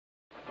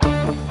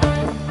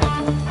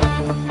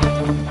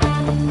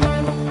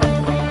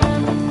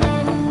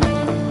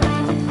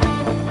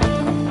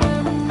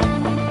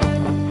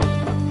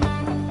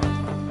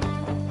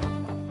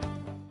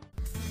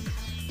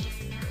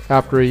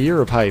After a year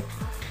of hype,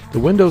 the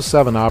Windows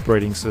 7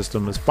 operating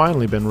system has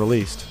finally been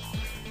released.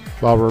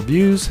 While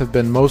reviews have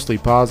been mostly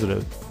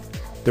positive,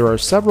 there are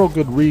several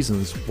good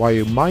reasons why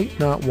you might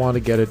not want to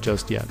get it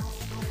just yet.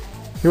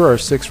 Here are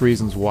 6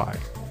 reasons why.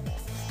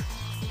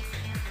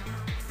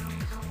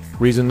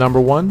 Reason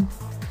number 1,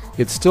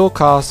 it still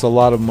costs a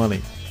lot of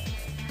money.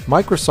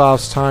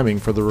 Microsoft's timing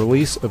for the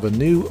release of a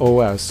new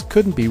OS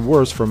couldn't be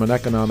worse from an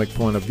economic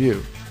point of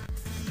view.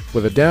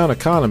 With a down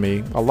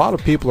economy, a lot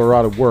of people are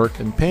out of work,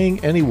 and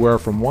paying anywhere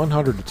from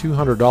 $100 to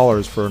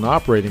 $200 for an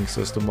operating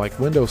system like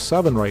Windows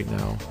 7 right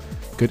now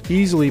could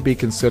easily be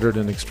considered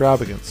an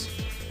extravagance,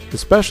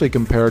 especially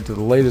compared to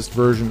the latest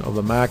version of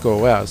the Mac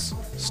OS,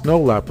 Snow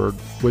Leopard,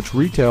 which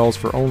retails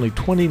for only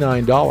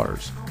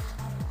 $29.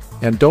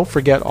 And don't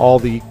forget all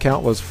the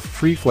countless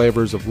free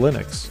flavors of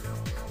Linux.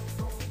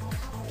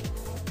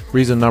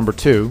 Reason number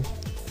 2,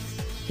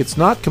 it's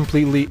not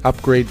completely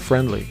upgrade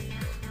friendly.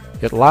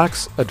 It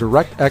lacks a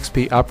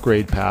DirectXP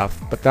upgrade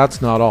path, but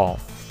that's not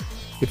all.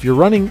 If you're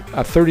running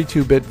a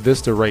 32-bit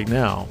Vista right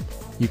now,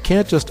 you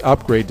can't just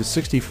upgrade to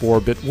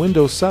 64-bit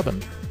Windows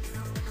 7.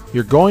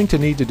 You're going to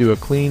need to do a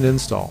clean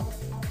install.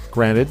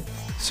 Granted,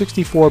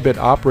 64-bit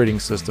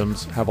operating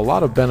systems have a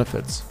lot of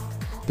benefits.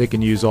 They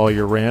can use all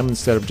your RAM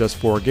instead of just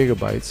 4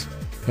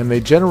 GB, and they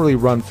generally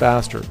run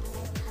faster.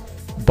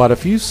 But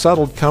if you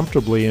settled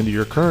comfortably into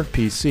your current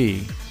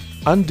PC,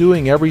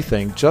 undoing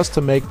everything just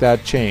to make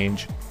that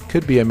change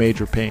could be a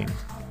major pain.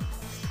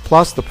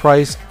 Plus, the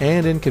price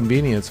and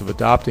inconvenience of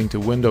adopting to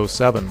Windows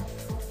 7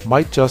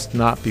 might just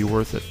not be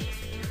worth it.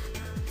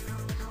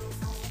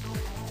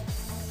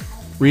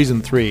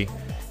 Reason 3,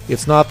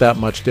 it's not that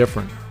much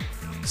different.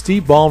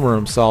 Steve Ballmer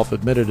himself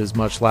admitted as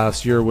much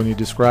last year when he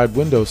described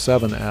Windows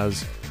 7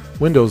 as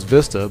Windows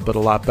Vista, but a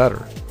lot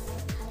better.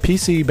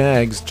 PC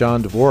Mag's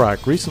John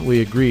Dvorak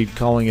recently agreed,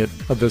 calling it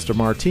a Vista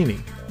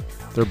Martini.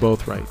 They're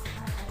both right.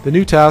 The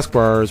new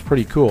taskbar is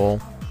pretty cool,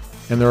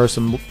 and there are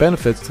some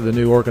benefits to the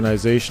new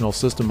organizational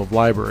system of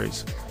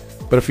libraries.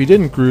 But if you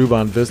didn't groove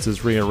on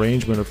Vista's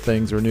rearrangement of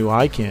things or new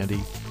eye candy,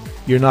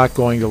 you're not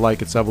going to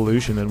like its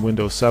evolution in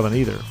Windows 7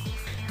 either.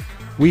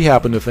 We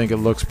happen to think it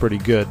looks pretty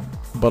good,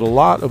 but a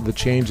lot of the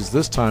changes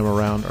this time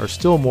around are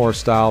still more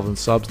style than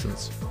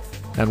substance,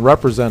 and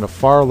represent a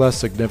far less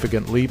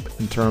significant leap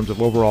in terms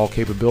of overall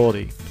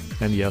capability,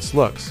 and yes,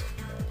 looks,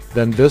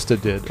 than Vista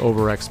did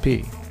over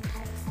XP.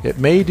 It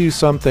may do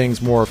some things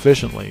more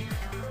efficiently,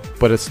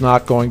 but it's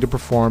not going to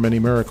perform any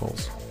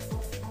miracles.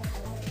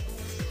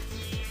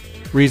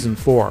 Reason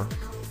 4,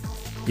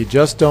 you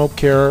just don't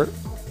care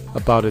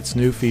about its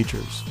new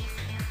features.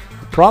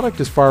 A product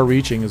as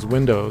far-reaching as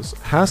Windows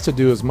has to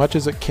do as much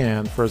as it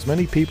can for as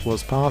many people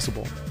as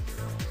possible.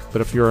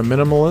 But if you're a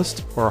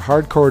minimalist or a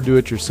hardcore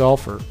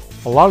do-it-yourselfer,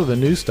 a lot of the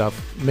new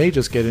stuff may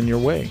just get in your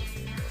way.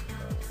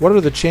 What are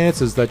the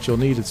chances that you'll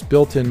need its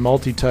built-in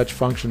multi-touch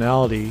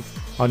functionality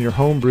on your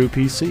homebrew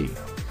PC?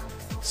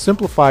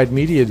 Simplified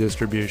media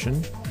distribution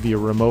via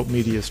remote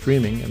media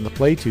streaming and the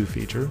Play To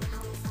feature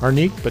are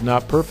neat but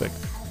not perfect.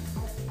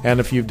 And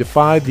if you've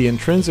defied the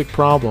intrinsic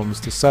problems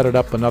to set it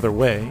up another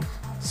way,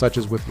 such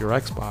as with your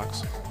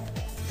Xbox,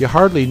 you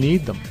hardly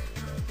need them.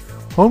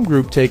 Home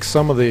Group takes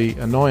some of the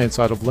annoyance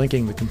out of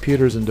linking the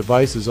computers and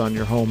devices on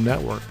your home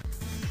network,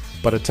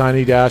 but a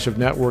tiny dash of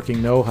networking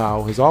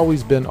know-how has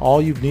always been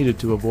all you've needed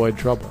to avoid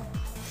trouble.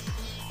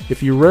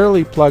 If you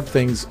rarely plug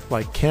things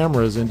like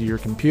cameras into your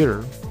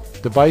computer,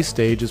 device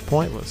stage is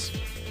pointless.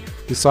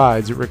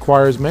 Besides, it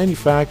requires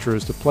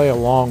manufacturers to play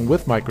along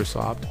with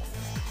Microsoft,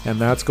 and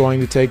that's going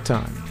to take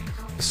time,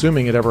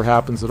 assuming it ever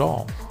happens at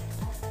all.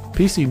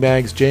 PC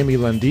Mag's Jamie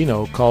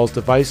Landino calls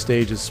device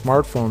stage's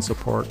smartphone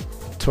support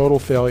a total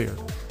failure.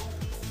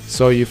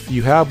 So if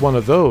you have one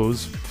of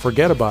those,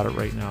 forget about it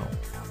right now.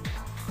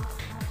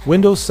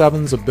 Windows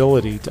 7's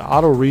ability to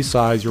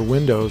auto-resize your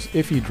windows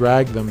if you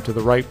drag them to the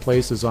right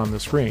places on the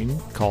screen,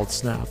 called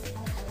Snap,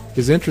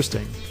 is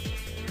interesting.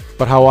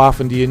 But how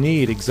often do you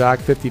need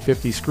exact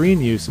 50-50 screen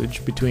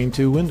usage between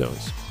two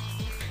windows?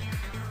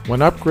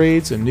 When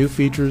upgrades and new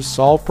features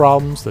solve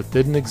problems that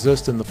didn't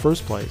exist in the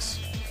first place,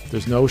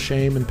 there's no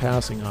shame in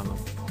passing on them.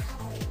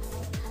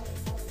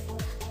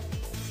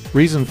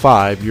 Reason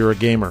 5, you're a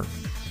gamer.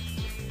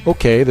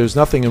 Okay, there's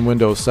nothing in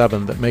Windows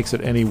 7 that makes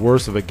it any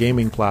worse of a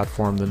gaming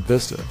platform than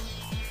Vista.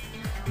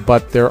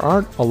 But there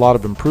aren't a lot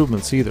of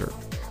improvements either.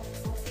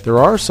 There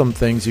are some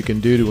things you can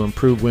do to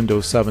improve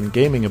Windows 7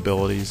 gaming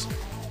abilities,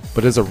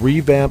 but is a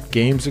revamped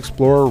Games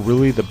Explorer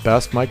really the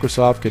best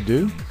Microsoft could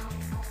do?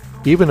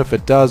 Even if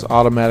it does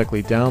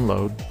automatically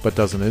download, but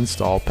doesn't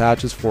install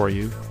patches for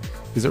you,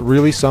 is it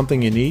really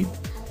something you need?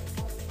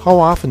 How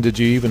often did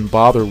you even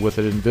bother with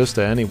it in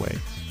Vista anyway?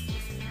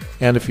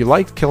 And if you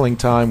liked killing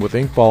time with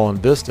Inkball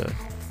and Vista,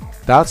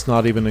 that's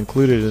not even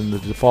included in the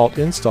default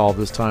install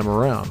this time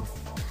around.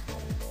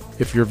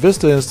 If your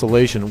Vista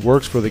installation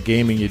works for the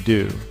gaming you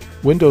do,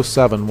 Windows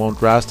 7 won't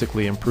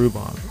drastically improve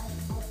on it.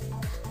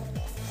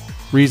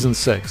 Reason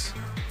 6.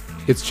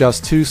 It's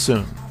just too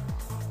soon.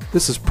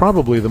 This is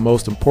probably the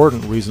most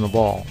important reason of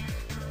all.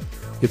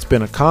 It's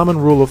been a common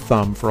rule of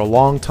thumb for a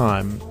long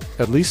time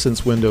at least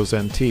since Windows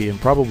NT and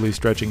probably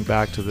stretching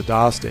back to the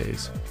DOS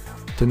days,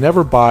 to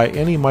never buy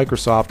any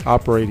Microsoft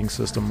operating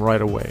system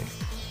right away.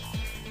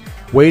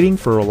 Waiting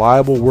for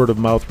reliable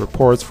word-of-mouth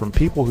reports from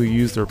people who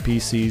use their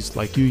PCs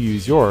like you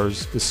use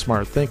yours is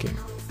smart thinking.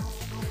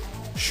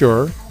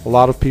 Sure, a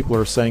lot of people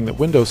are saying that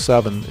Windows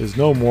 7 is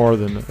no more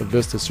than a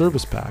Vista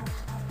Service Pack,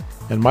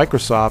 and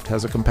Microsoft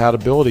has a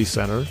compatibility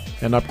center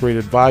and upgrade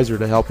advisor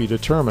to help you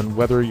determine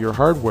whether your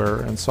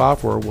hardware and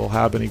software will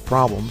have any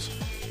problems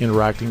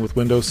interacting with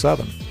Windows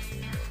 7.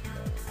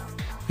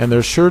 And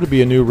there's sure to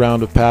be a new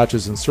round of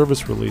patches and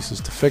service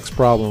releases to fix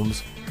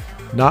problems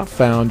not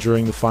found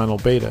during the final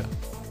beta.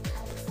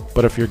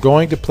 But if you're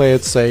going to play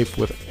it safe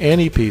with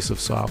any piece of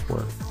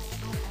software,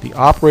 the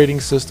operating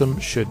system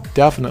should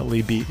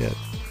definitely be it.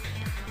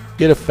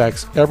 It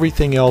affects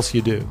everything else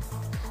you do.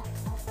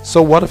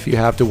 So what if you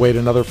have to wait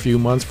another few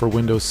months for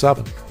Windows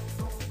 7?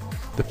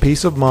 The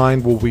peace of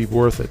mind will be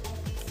worth it,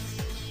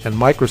 and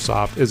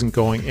Microsoft isn't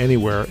going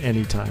anywhere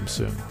anytime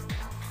soon.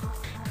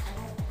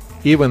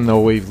 Even though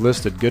we've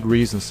listed good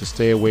reasons to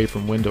stay away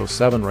from Windows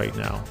 7 right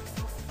now,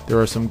 there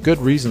are some good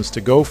reasons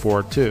to go for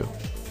it too.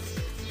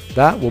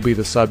 That will be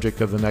the subject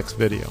of the next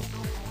video.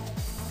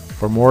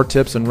 For more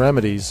tips and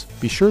remedies,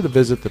 be sure to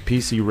visit the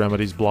PC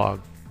Remedies blog.